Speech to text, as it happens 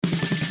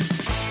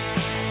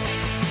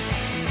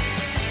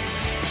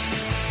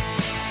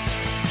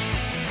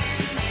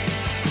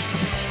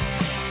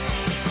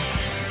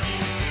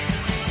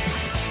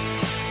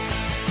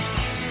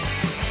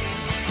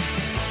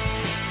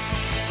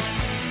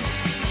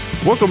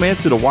Welcome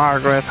into the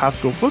Wiregrass High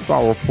School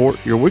Football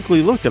Report, your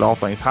weekly look at all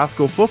things high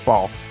school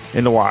football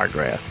in the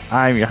Wiregrass.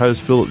 I am your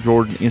host, Phillip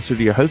Jordan,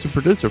 in-studio host and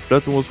producer for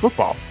Dothan Wolves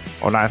Football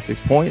on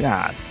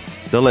 96.9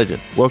 The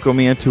Legend. Welcome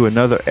into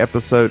another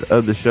episode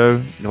of the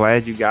show.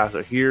 Glad you guys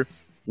are here.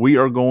 We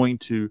are going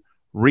to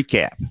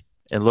recap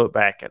and look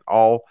back at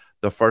all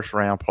the first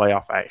round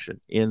playoff action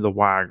in the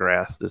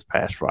Wiregrass this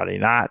past Friday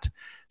night.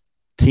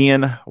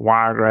 10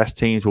 Wiregrass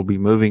teams will be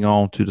moving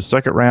on to the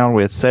second round.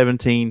 We had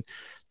 17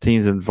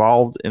 teams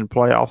involved in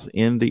playoffs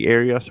in the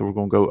area, so we're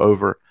going to go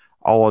over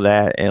all of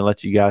that and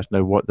let you guys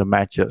know what the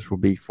matchups will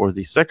be for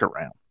the second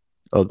round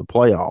of the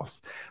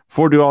playoffs.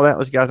 Before we do all that,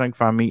 let you guys know you can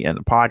find me in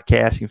the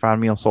podcast. You can find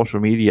me on social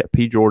media at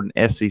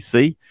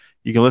PJordanSEC.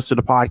 You can listen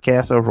to the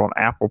podcast over on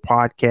Apple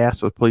Podcasts,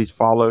 so please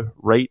follow,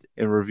 rate,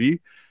 and review.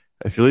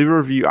 If you leave a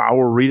review, I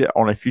will read it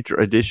on a future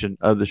edition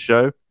of the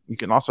show. You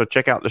can also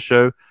check out the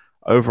show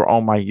over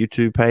on my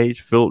YouTube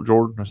page, Phillip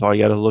Jordan. That's all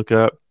you got to look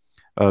up.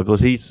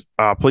 Please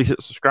hit the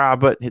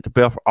subscribe button, hit the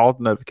bell for all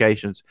the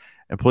notifications,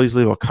 and please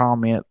leave a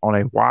comment on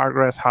a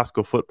Wiregrass High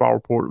School Football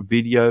Report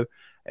video,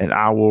 and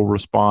I will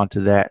respond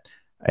to that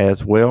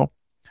as well.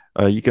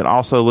 You can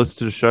also listen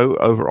to the show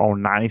over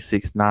on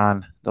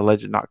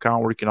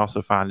 969thelegend.com, where you can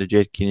also find the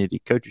Jed Kennedy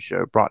Coaches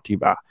Show, brought to you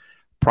by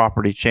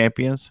Property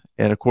Champions.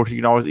 And, of course, you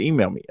can always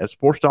email me at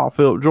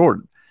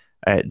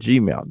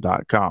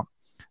sports.philipjordan@gmail.com.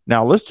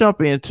 Now, let's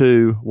jump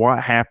into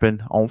what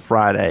happened on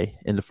Friday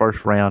in the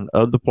first round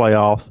of the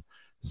playoffs.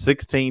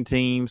 16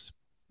 teams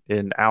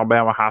in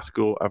Alabama High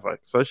School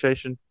Athletic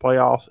Association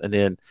playoffs, and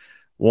then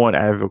one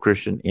Abbeville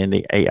Christian in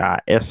the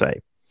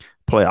AHSAA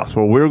playoffs.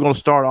 Well, we're going to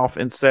start off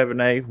in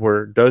 7A,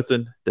 where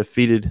Dothan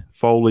defeated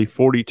Foley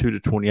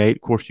 42-28.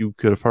 Of course, you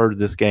could have heard of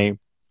this game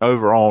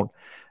over on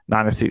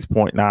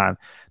 96.9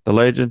 The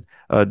Legend.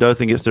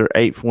 Dothan gets their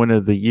 8th win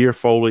of the year.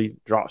 Foley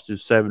drops to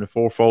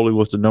 7-4. Foley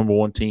was the number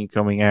one team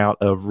coming out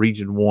of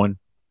Region 1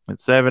 in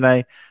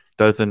 7A.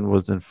 Dothan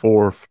was in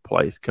 4th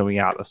place coming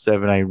out of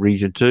 7A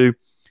Region 2.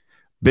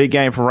 Big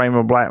game for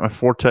Raymond Blackman,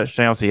 4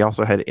 touchdowns. He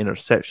also had an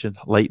interception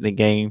late in the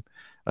game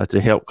to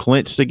help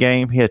clinch the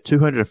game. He had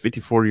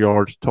 254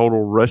 yards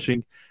total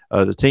rushing.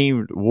 The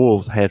team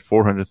Wolves had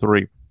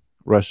 403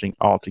 rushing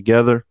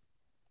altogether.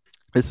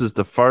 This is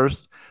the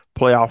first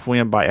playoff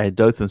win by a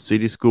Dothan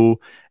City school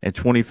in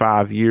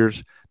 25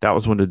 years. That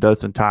was when the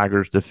Dothan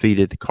Tigers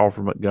defeated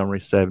Crawford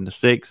Montgomery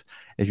 7-6.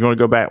 If you want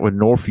to go back with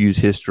Northview's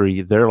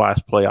history, their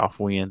last playoff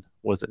win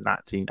was in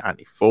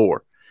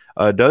 1994.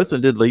 Dothan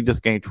did lead this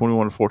game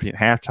 21-14 at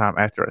halftime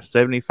after a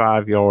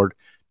 75-yard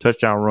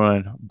touchdown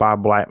run by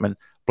Blackman.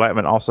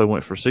 Blackman also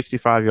went for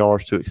 65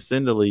 yards to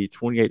extend the lead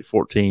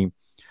 28-14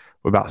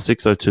 with about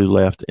 6:02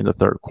 left in the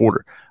third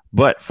quarter.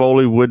 But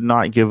Foley would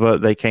not give up.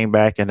 They came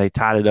back and they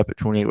tied it up at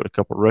 28 with a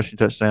couple of rushing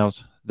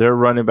touchdowns. Their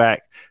running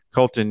back,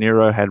 Colton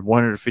Nero, had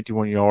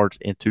 151 yards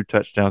and 2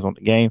 touchdowns on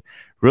the game.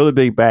 Really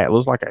big back. It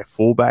looks like a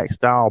fullback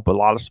style, but a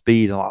lot of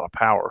speed and a lot of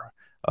power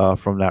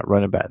from that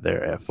running back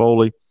there at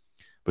Foley.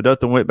 But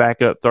Dothan went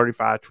back up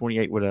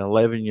 35-28 with an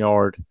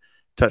 11-yard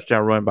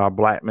touchdown run by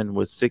Blackman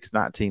with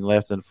 6:19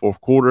 left in the fourth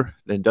quarter.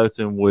 Then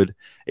Dothan would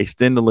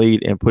extend the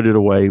lead and put it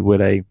away with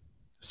a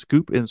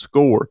scoop and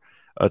score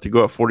to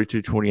go up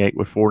 42-28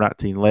 with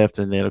 4:19 left.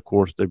 And then, of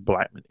course, the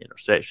Blackman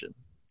interception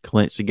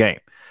clinched the game.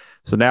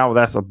 So now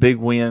that's a big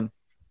win.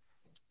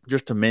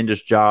 Just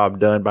tremendous job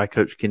done by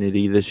Coach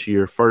Kennedy this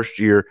year. First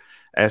year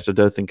as the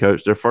Dothan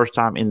coach. Their first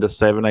time in the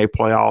 7A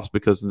playoffs,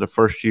 because in the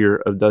first year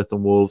of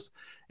Dothan Wolves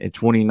in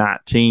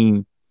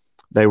 2019,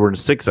 they were in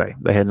 6A.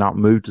 They had not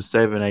moved to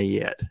 7A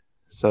yet.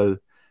 So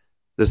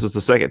this is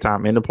the second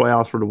time in the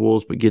playoffs for the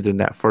Wolves, but getting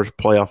that first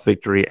playoff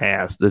victory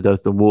as the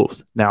Dothan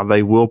Wolves. Now,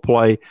 they will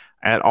play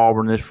at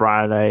Auburn this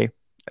Friday,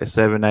 a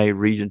 7A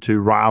Region 2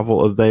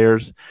 rival of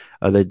theirs.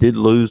 They did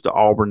lose to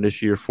Auburn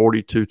this year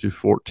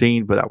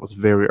 42-14, but that was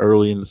very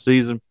early in the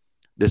season.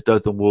 This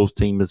Dothan Wolves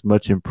team is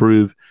much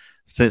improved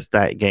since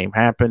that game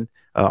happened.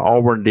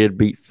 Auburn did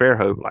beat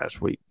Fairhope last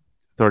week,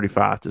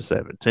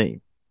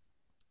 35-17.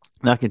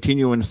 Now,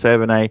 continuing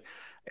 7A,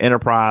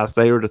 Enterprise,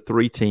 they were the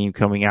 3 team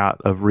coming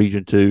out of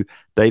Region 2.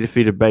 They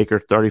defeated Baker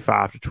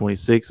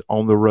 35-26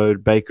 on the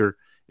road. Baker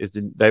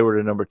they were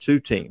the number 2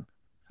 team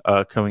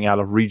coming out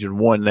of Region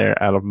 1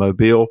 there out of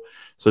Mobile.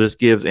 So this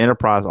gives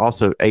Enterprise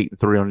also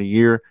 8-3 on the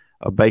year.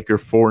 Baker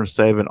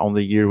 4-7 on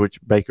the year, which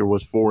Baker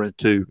was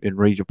 4-2 in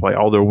region play.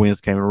 All their wins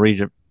came in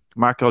region.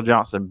 Michael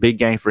Johnson, big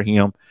game for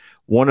him.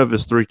 One of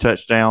his 3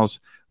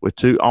 touchdowns with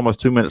almost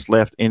 2 minutes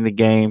left in the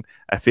game,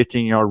 a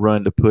 15-yard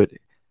run to put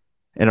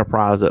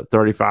Enterprise up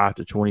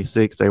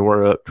 35-26. They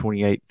were up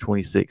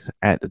 28-26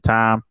 at the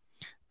time.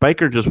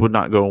 Baker just would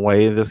not go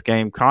away in this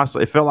game.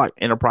 Constantly, it felt like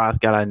Enterprise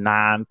got a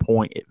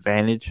 9-point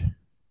advantage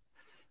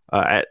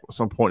at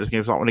some point in this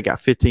game. So when it got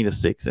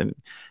 15-6, and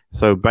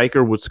so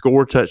Baker would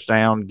score a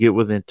touchdown, get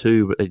within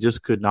 2, but they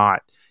just could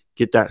not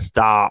get that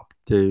stop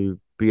to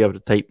be able to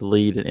take the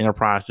lead. And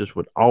Enterprise just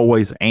would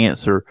always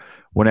answer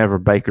whenever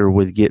Baker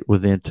would get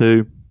within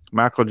 2.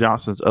 Michael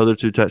Johnson's other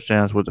 2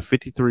 touchdowns was a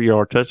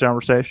 53-yard touchdown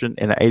reception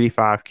and an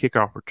 85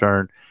 kickoff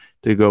return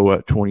to go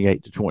up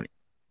 28-20.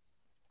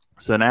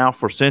 So now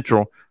for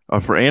Central,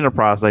 For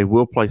Enterprise, they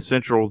will play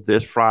Central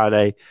this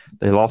Friday.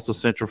 They lost to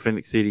Central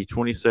Phoenix City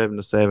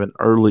 27-7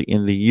 early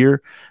in the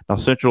year. Now,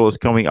 Central is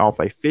coming off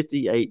a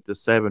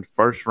 58-7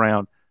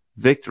 first-round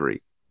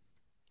victory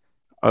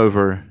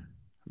over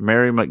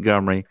Mary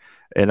Montgomery.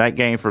 In that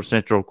game for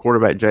Central,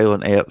 quarterback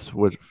Jalen Epps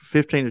was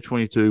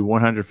 15-22,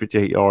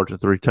 158 yards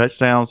and 3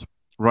 touchdowns.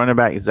 Running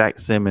back Zach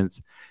Simmons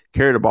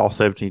carried the ball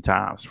 17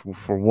 times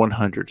for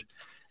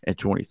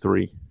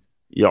 123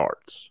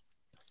 yards.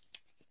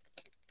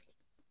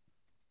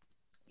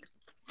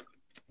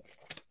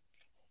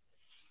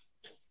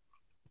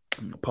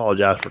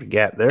 Apologize for the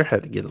gap there.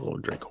 Had to get a little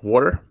drink of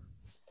water.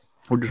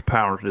 We're just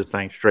powering this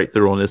thing straight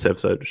through on this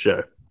episode of the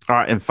show. All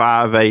right, in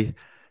 5A,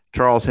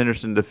 Charles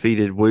Henderson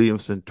defeated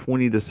Williamson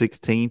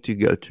 20-16 to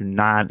go to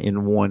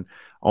 9-1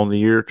 on the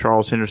year.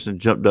 Charles Henderson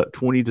jumped up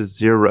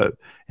 20-0 and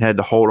had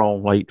to hold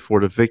on late for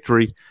the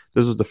victory.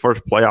 This was the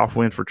first playoff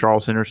win for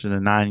Charles Henderson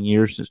in 9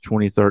 years since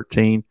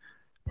 2013.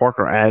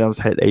 Parker Adams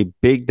had a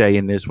big day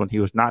in this one. He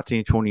was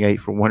 19-28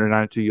 for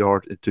 192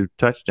 yards and 2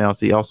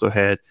 touchdowns. He also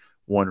had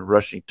 1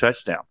 rushing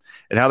touchdown.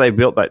 And how they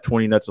built that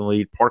 20-0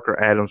 lead, Parker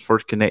Adams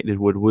first connected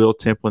with Will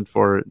Templin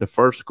for the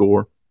first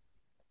score.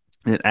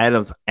 And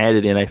Adams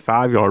added in a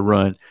 5-yard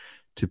run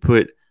to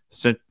put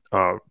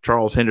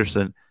Charles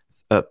Henderson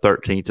up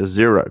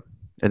 13-0.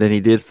 And then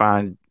he did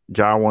find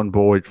Jawan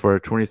Boyd for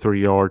a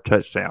 23-yard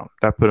touchdown.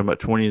 That put him at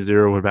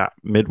 20-0 about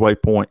midway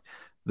point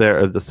there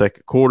of the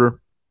second quarter.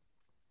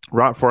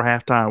 Right before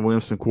halftime,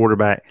 Williamson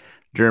quarterback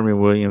Jeremy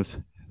Williams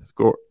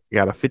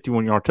got a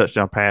 51-yard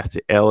touchdown pass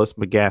to Ellis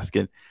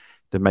McGaskin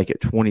to make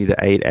it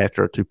 20-8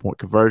 after a 2-point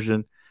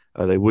conversion.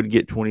 They would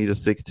get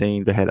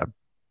 20-16. They had a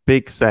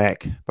big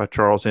sack by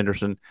Charles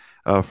Henderson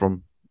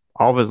from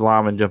all of his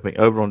linemen jumping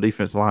over on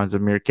defense lines.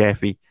 Amir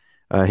Caffey,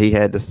 he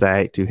had the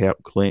sack to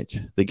help clinch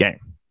the game.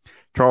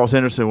 Charles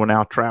Henderson will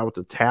now travel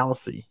to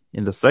Tallahassee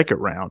in the second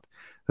round,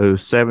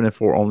 who's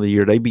 7-4 on the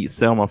year. They beat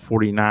Selma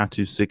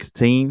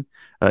 49-16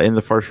 in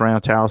the first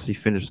round. Tallahassee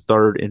finished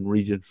third in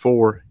Region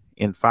 4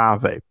 in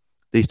 5A.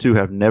 These two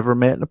have never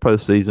met in the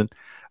postseason.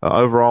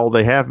 Overall,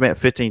 they have met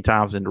 15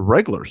 times in the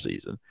regular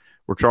season,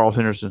 where Charles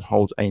Henderson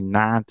holds a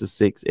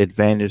 9-6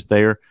 advantage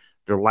there.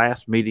 Their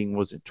last meeting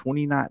was in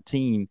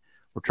 2019,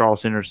 where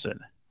Charles Henderson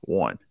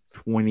won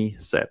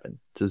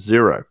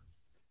 27-0.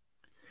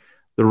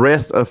 The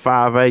rest of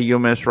 5A,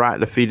 UMS Wright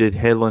defeated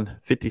Headland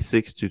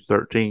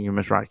 56-13.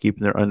 UMS Wright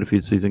keeping their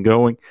undefeated season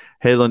going.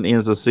 Headland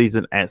ends the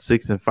season at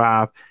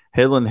 6-5.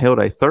 Headland held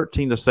a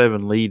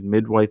 13-7 lead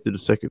midway through the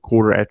second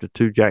quarter after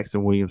 2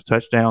 Jackson Williams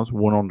touchdowns,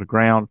 1 on the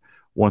ground,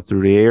 1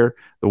 through the air.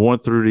 The 1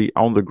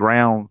 on the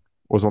ground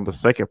was on the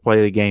second play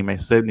of the game, a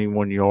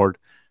 71-yard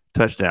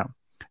touchdown.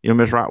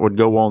 UMS Wright would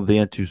go on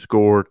then to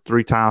score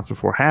 3 times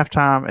before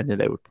halftime, and then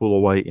they would pull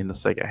away in the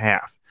second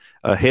half.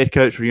 Head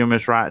coach for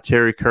UMS Wright,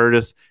 Terry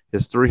Curtis,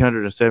 his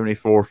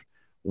 374th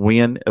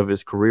win of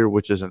his career,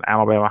 which is an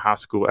Alabama High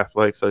School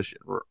Athletic Association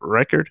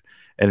record.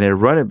 And their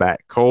running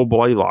back, Cole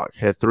Blaylock,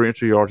 had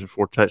 300 yards and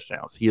 4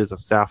 touchdowns. He is a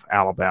South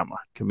Alabama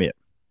commit.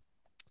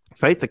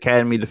 Faith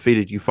Academy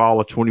defeated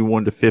Eufaula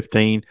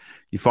 21-15.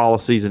 Eufaula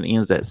season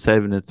ends at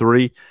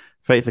 7-3.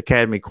 Faith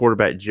Academy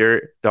quarterback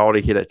Jarrett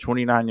Doughty hit a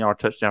 29-yard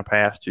touchdown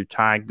pass to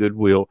Ty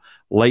Goodwill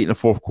late in the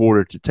fourth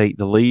quarter to take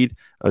the lead.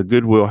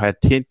 Goodwill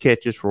had 10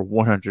 catches for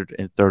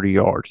 130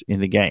 yards in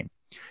the game.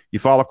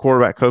 Eufaula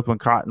quarterback Copeland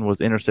Cotton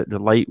was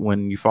intercepted late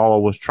when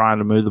Eufaula was trying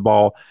to move the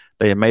ball.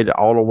 They had made it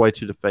all the way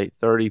to the Faith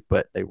 30,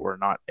 but they were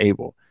not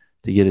able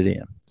to get it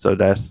in. So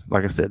that's,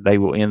 like I said, they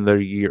will end their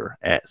year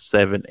at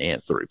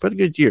 7-3. But a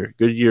good year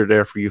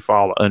there for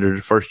Eufaula under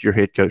the first-year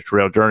head coach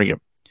Terrell Jernigan.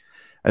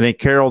 And then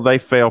Carroll, they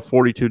fell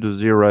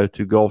 42-0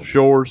 to Gulf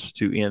Shores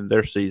to end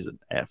their season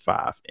at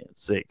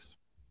 5-6.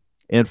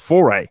 In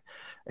 4A,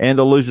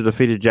 Andalusia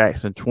defeated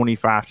Jackson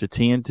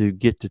 25-10 to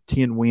get to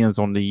 10 wins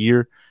on the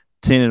year,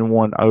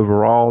 10-1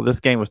 overall. This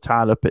game was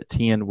tied up at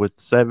 10 with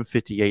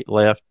 7:58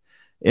 left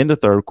in the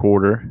third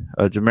quarter.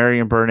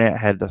 Jamarian Burnett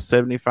had a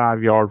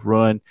 75-yard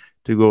run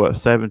to go up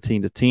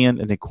 17-10,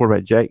 and then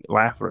quarterback Jake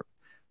Laffer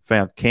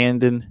found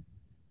Caden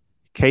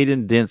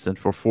Denson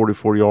for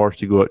 44 yards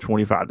to go up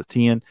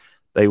 25-10.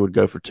 They would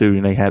go for 2,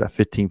 and they had a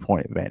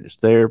 15-point advantage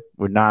there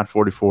with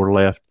 9:44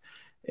 left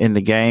in the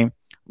game.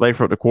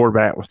 Lathrop, the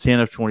quarterback, was 10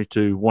 of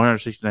 22,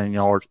 169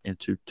 yards and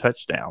 2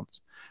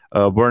 touchdowns.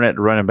 Burnett,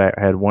 the running back,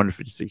 had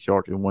 156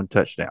 yards and 1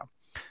 touchdown.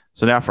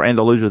 So now for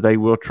Andalusia, they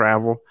will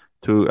travel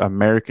to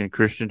American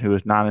Christian, who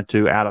is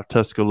 9-2 out of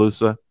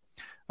Tuscaloosa.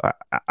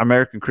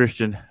 American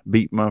Christian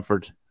beat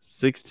Munford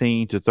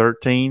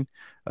 16-13.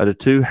 The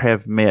two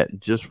have met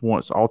just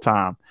once all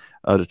time.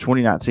 The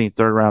 2019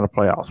 third round of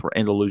playoffs where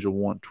Andalusia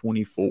won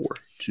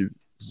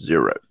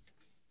 24-0.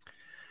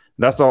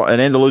 That's all.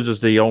 And Andalusia is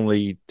the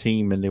only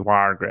team in the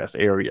Wiregrass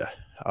area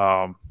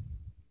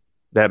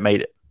that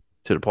made it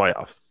to the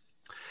playoffs.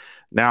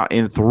 Now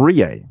in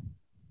 3A,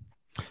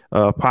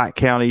 Pike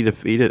County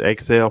defeated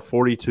Excel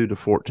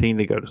 42-14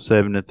 to go to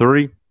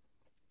 7-3.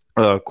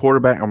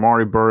 Quarterback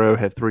Amari Burrow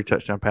had 3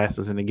 touchdown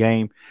passes in the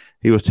game.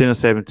 He was 10 of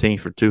 17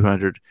 for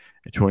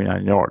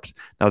 229 yards.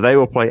 Now they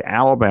will play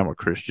Alabama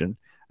Christian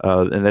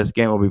And this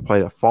game will be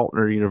played at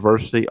Faulkner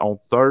University on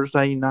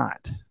Thursday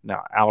night.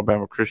 Now,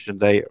 Alabama Christian,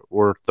 they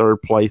were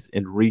third place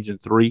in Region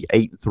 3,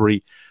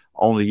 8-3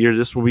 on the year.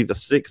 This will be the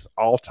sixth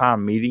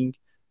all-time meeting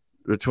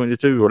between the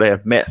two, or they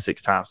have met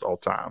six times all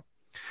time.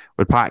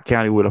 With Pike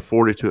County with a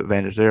 42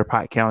 advantage there.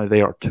 Pike County,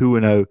 they are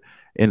 2-0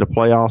 in the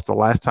playoffs. The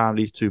last time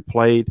these two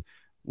played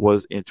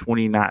was in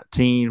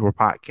 2019, where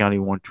Pike County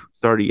won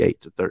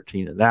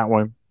 38-13 in that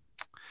one.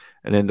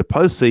 And in the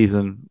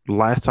postseason, the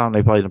last time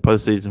they played in the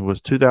postseason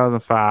was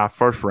 2005,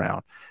 first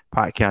round.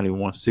 Pike County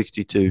won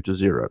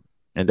 62-0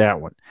 in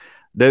that one.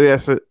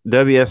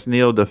 WS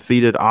Neal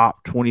defeated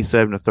Opp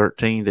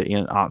 27-13 to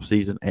end Opp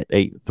season at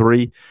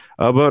 8-3.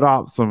 But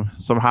Opp, some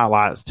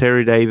highlights.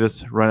 Terry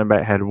Davis, running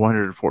back, had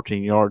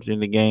 114 yards in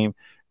the game.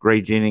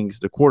 Gray Jennings,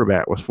 the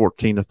quarterback, was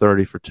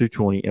 14-30 for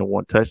 220 and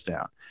one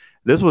touchdown.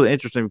 This was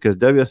interesting because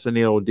WS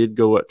Neal did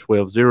go up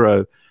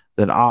 12-0.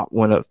 Then Opp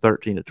went up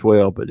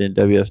 13-12, but then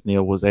WS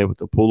Neal was able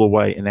to pull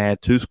away and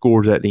add two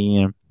scores at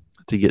the end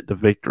to get the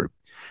victory.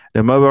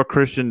 Then Mobile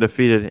Christian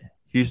defeated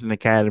Houston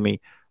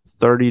Academy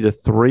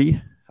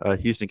 30-3.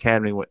 Houston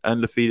Academy went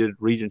undefeated,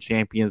 region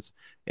champions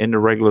in the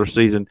regular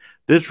season.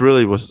 This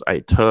really was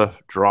a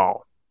tough draw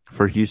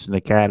for Houston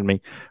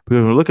Academy because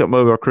when we look at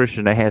Mobile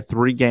Christian, they had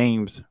 3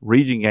 games,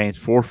 region games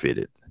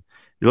forfeited.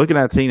 You're looking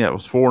at a team that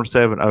was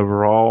 4-7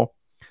 overall,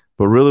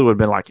 but really would have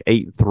been like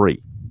 8-3.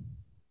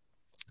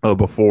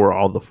 Before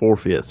all the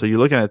forfeits. So you're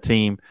looking at a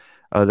team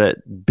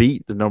that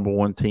beat the number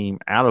one team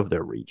out of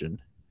their region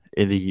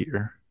in the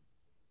year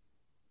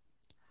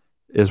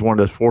is one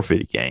of those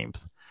forfeited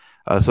games.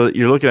 So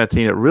you're looking at a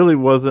team that really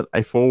wasn't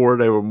a 4.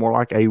 They were more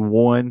like a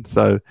 1.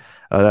 So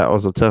that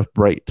was a tough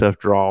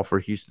draw for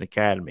Houston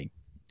Academy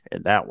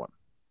in that one.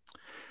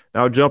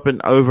 Now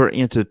jumping over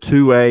into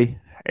 2A,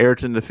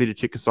 Ayrton defeated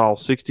Chickasaw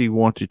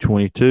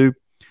 61-22.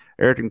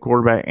 Ayrton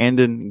quarterback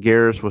Andon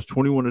Garris was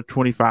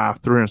 21-25,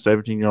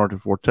 317 yards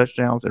and 4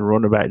 touchdowns, and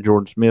running back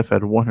Jordan Smith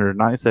had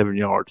 197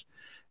 yards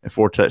and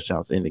 4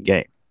 touchdowns in the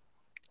game.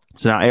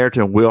 So now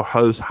Ayrton will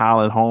host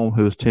Highland Home,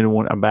 who is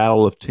 10-1, a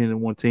battle of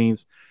 10-1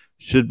 teams.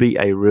 Should be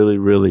a really,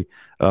 really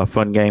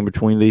fun game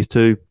between these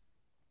two.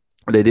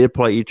 They did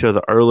play each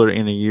other earlier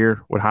in the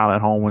year, with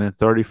Highland Home winning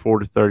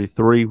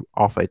 34-33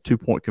 off a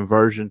 2-point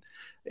conversion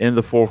in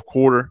the fourth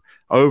quarter.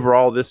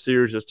 Overall, this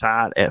series is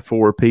tied at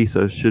 4 apiece,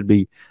 so it should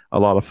be a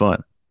lot of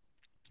fun.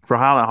 For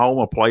Highland Home,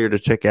 a player to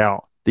check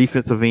out,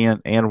 defensive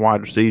end and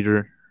wide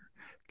receiver,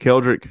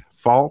 Keldrick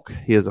Falk.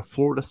 He is a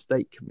Florida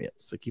State commit,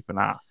 so keep an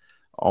eye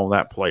on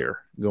that player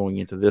going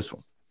into this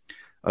one.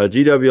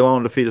 GW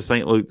alone defeated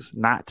St. Luke's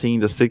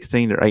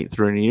 19-16. They're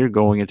 8-3 in the year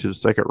going into the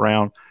second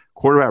round.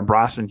 Quarterback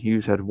Bryson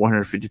Hughes had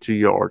 152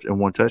 yards and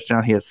 1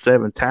 touchdown. He had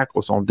 7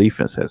 tackles on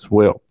defense as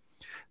well.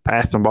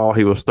 Passing ball,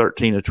 he was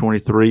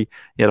 13-23.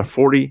 He had a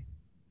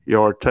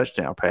 40-yard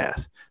touchdown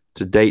pass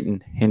to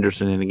Dayton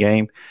Henderson in the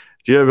game.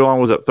 GW Long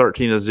was up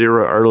 13-0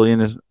 early in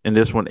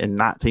this one and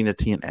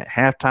 19-10 at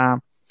halftime.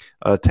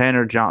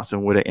 Tanner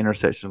Johnson with an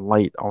interception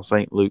late on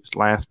St. Luke's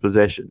last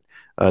possession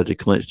to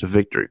clinch the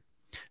victory.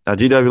 Now,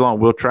 GW Long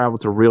will travel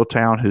to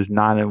Reeltown, who's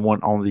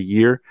 9-1 on the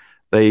year.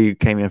 They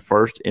came in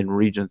first in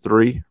Region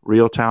 3.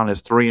 Reeltown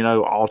is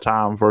 3-0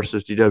 all-time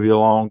versus GW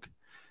Long.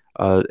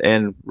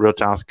 And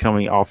Reeltown's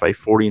coming off a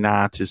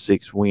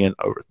 49-6 win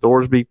over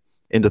Thorsby.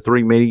 In the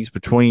 3 meetings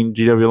between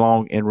GW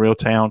Long and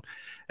Reeltown,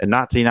 in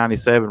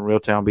 1997,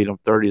 Reeltown beat them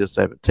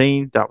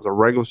 30-17. That was a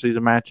regular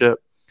season matchup.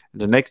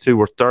 The next 2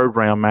 were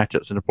third-round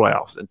matchups in the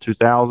playoffs. In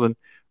 2000,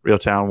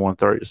 Reeltown won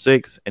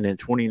 30-6, and in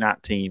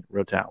 2019,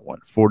 Reeltown won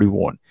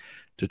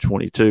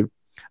 41-22.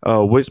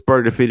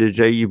 Wicksburg defeated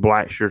J.U.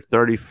 Blackshear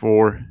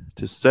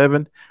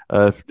 34-7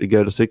 to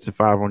go to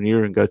 6-5 on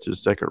year and go to the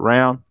second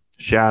round.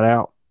 Shout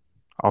out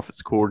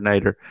offense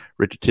coordinator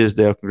Richard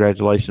Tisdale.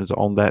 Congratulations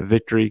on that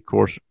victory. Of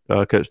course,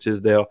 Coach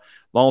Tisdale,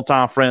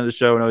 longtime friend of the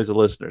show. I know he's a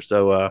listener.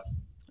 So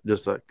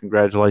just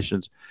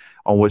congratulations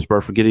on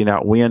Wicksburg for getting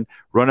that win.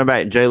 Running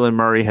back Jalen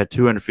Murray had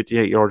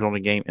 258 yards on the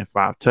game and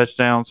 5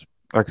 touchdowns.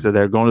 Like I said,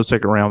 they're going to the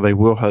second round. They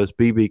will host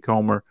B.B.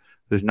 Comer,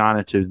 who's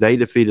 9-2. They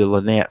defeated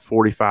Lynette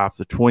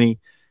 45-20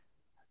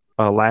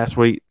 last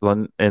week,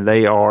 and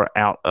they are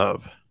out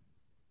of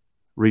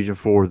Region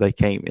 4. They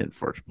came in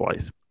first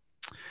place.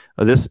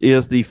 This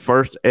is the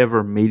first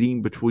ever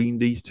meeting between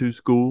these two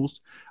schools.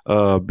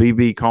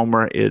 B.B.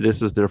 Comer,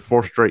 this is their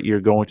 4th straight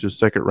year going to the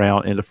second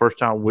round, and the first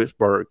time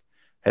Wicksburg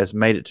has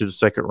made it to the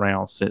second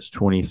round since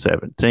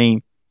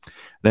 2017.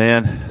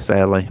 Then,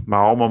 sadly, my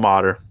alma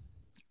mater,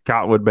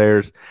 Cottonwood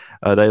Bears,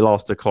 they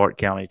lost to Clark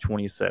County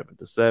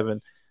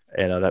 27-7,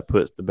 and that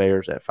puts the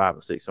Bears at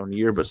 5-6 on the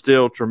year. But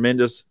still,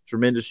 tremendous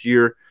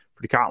year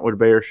for the Cottonwood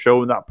Bears,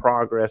 showing that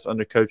progress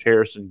under Coach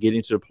Harrison,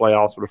 getting to the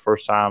playoffs for the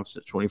first time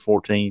since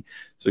 2014.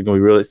 So it's going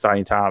to be really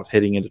exciting times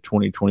heading into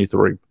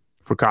 2023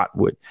 for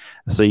Cottonwood.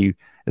 See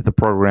if the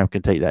program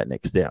can take that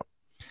next step.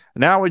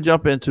 Now we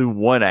jump into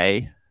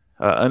 1A.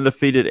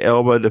 Undefeated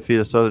Elba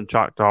defeated Southern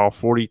Choctaw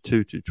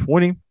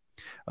 42-20.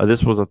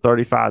 This was a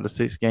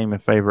 35-6 game in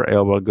favor of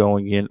Elba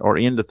going in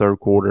the third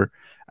quarter.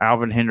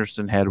 Alvin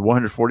Henderson had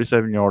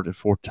 147 yards and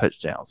 4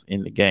 touchdowns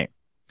in the game.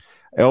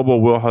 Elba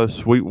will host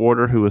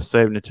Sweetwater, who was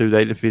 7-2.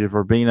 They defeated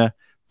Verbena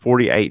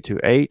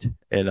 48-8,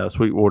 and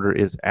Sweetwater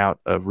is out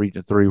of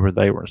Region 3, where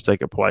they were in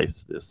second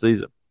place this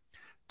season.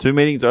 2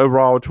 meetings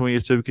overall between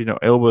these two, because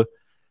Elba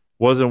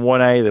was in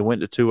 1A. They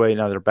went to 2A.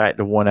 Now they're back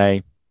to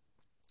 1A.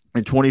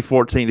 In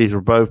 2014, these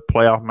were both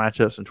playoff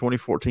matchups. In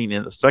 2014,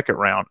 in the second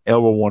round,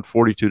 Elba won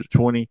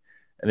 42-20.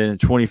 And then in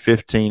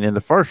 2015, in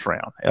the first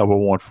round, Elba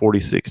won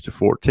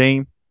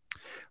 46-14.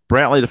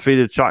 Brantley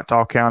defeated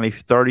Choctaw County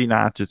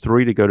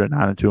 39-3 to go to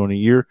 9-2 on the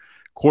year.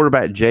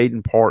 Quarterback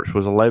Jaden Parks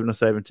was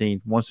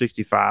 11-17,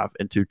 165,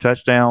 and 2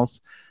 touchdowns.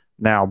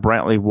 Now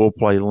Brantley will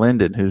play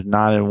Linden, who's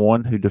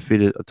 9-1, who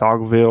defeated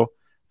Otagoville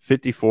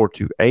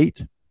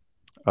 54-8.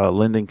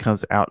 Linden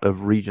comes out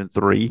of Region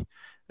 3,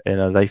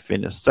 and they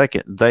finished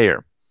second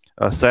there.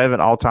 7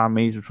 all-time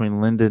meetings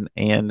between Linden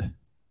and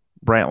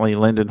Brantley.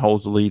 Linden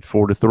holds the lead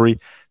 4-3.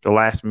 The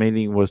last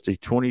meeting was the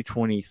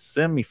 2020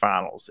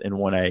 semifinals in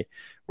 1A,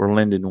 where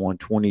Linden won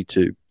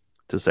 22-7.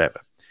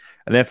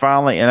 And then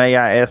finally, in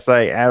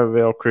AHSAA,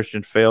 Abbeville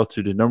Christian fell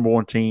to the number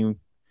 1 team,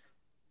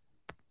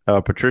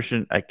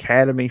 Patrician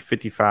Academy,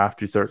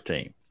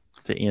 55-13,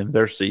 to end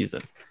their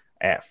season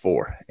at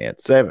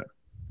 4-7.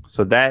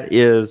 So that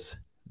is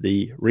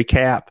the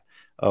recap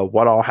of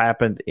what all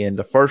happened in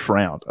the first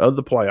round of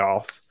the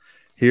playoffs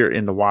here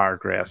in the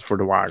Wiregrass for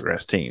the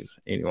Wiregrass teams.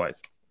 Anyways,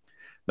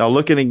 now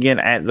looking again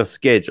at the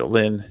schedule,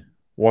 then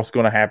what's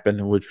going to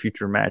happen with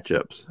future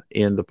matchups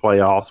in the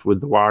playoffs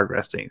with the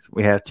Wiregrass teams.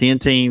 We have 10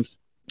 teams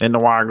in the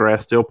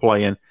Wiregrass still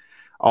playing,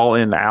 all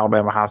in the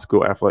Alabama High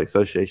School Athletic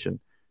Association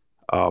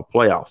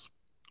playoffs.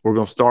 We're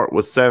going to start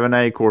with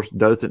 7A. Of course,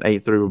 Dothan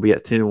 8-3 will be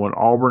at 10-1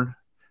 Auburn,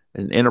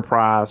 and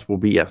Enterprise will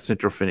be at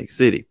Central Phoenix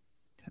City.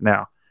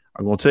 Now,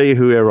 I'm going to tell you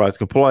who everybody's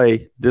going to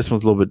play. This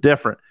one's a little bit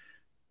different.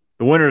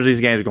 The winners of these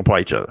games are going to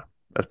play each other.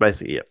 That's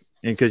basically it.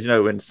 And because, in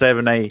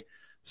 7A,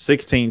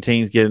 16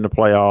 teams get into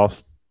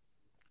playoffs,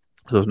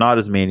 so it's not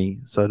as many.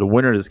 So the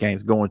winner of this game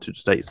is going to the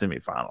state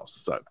semifinals.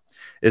 So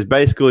it's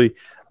basically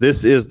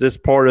this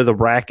part of the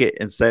bracket,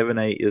 and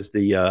 7A is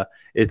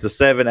it's the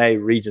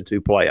 7A Region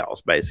 2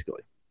 playoffs,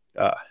 basically.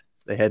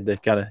 They had to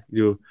kind of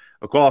do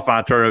a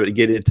qualifying tournament to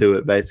get into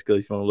it, basically,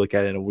 if you want to look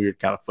at it in a weird,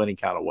 kind of funny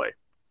kind of way.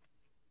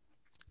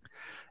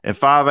 In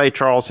 5A,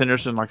 Charles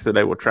Henderson, like I said,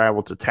 they will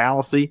travel to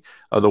Tallahassee.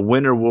 The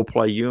winner will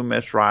play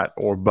UMS Wright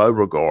or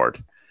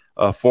Beauregard.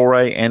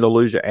 4A,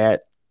 Andalusia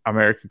at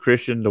American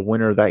Christian. The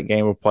winner of that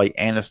game will play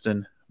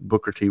Anniston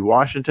Booker T.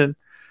 Washington.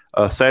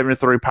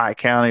 7-3 Pike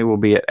County will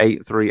be at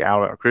 8-3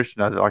 Alabama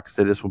Christian. Like I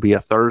said, this will be a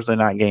Thursday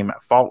night game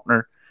at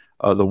Faulkner.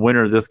 The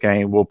winner of this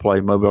game will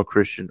play Mobile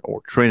Christian or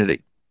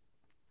Trinity.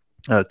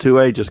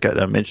 2A, just got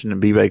mentioned,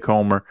 in B-Bay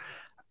Comer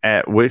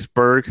at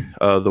Wicksburg.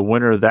 The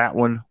winner of that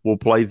one will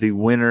play the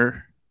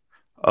winner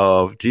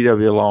of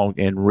GW Long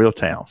in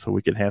Reeltown. So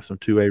we can have some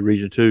 2A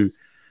Region 2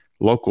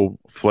 local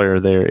flair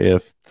there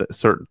if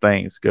certain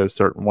things go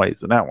certain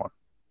ways in that one.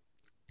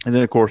 And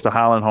then, of course, the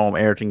Highland Home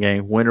Ayrton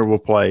game, winner will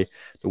play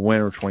the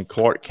winner between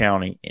Clark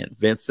County and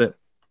Vincent.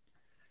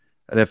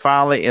 And then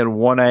finally, in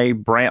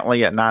 1A,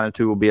 Brantley at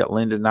 9-2 will be at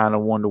Linden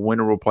 9-1. The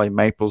winner will play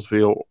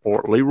Maplesville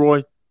or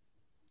Leroy.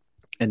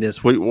 And then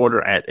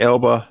Sweetwater at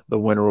Elba. The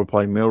winner will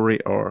play Milry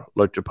or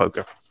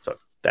Lochapoka. So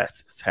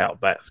that's how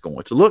that's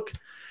going to look.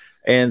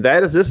 And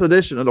that is this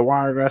edition of the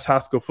Wiregrass High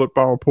School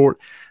Football Report.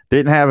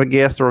 Didn't have a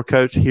guest or a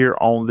coach here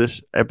on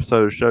this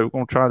episode of the show. We're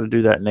going to try to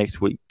do that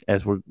next week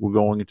as we're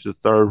going into the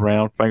third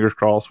round. Fingers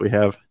crossed we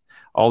have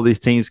all these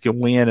teams can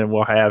win, and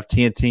we'll have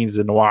 10 teams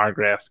in the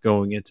Wiregrass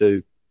going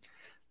into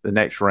the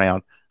next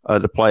round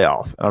of the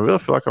playoffs. And I really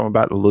feel like I'm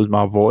about to lose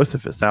my voice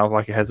if it sounds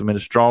like it hasn't been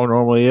as strong as it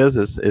normally is.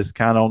 It's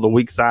kind of on the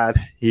weak side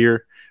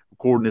here,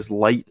 recording this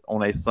late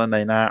on a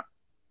Sunday night.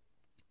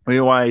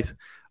 Anyways,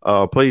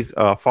 please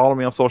follow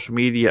me on social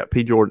media at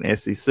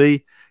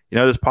PJordanSEC.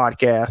 This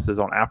podcast is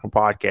on Apple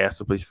Podcasts,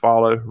 so please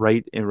follow,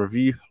 rate, and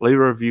review. Leave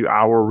a review.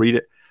 I will read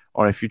it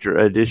on a future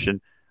edition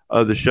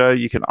of the show.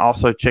 You can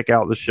also check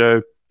out the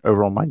show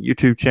over on my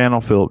YouTube channel,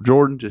 Phillip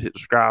Jordan. Just hit the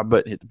subscribe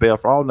button, hit the bell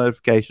for all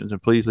notifications,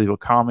 and please leave a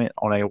comment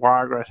on a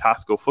Wiregrass High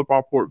School Football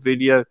Report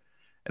video,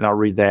 and I'll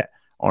read that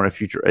on a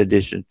future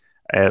edition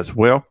as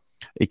well.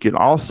 You can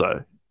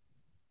also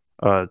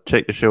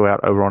check the show out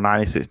over on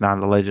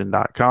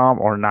 969thelegend.com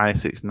or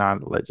 969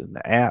 The Legend,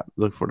 the app.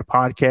 Look for the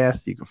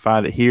podcast. You can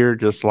find it here,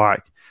 just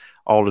like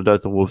all the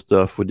Dothan Wolf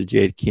stuff with the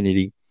Jed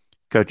Kennedy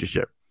Coaches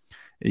Show.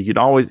 You can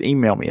always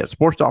email me at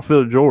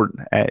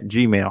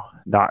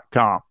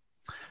sports.philipjordan@gmail.com.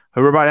 Hope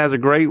everybody has a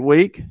great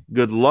week.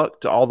 Good luck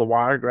to all the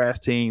Wiregrass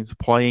teams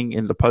playing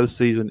in the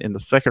postseason in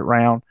the second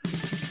round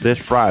this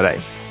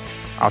Friday.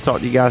 I'll talk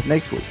to you guys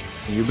next week.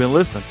 And you've been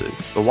listening to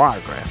the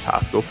Wiregrass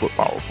High School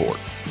Football Report.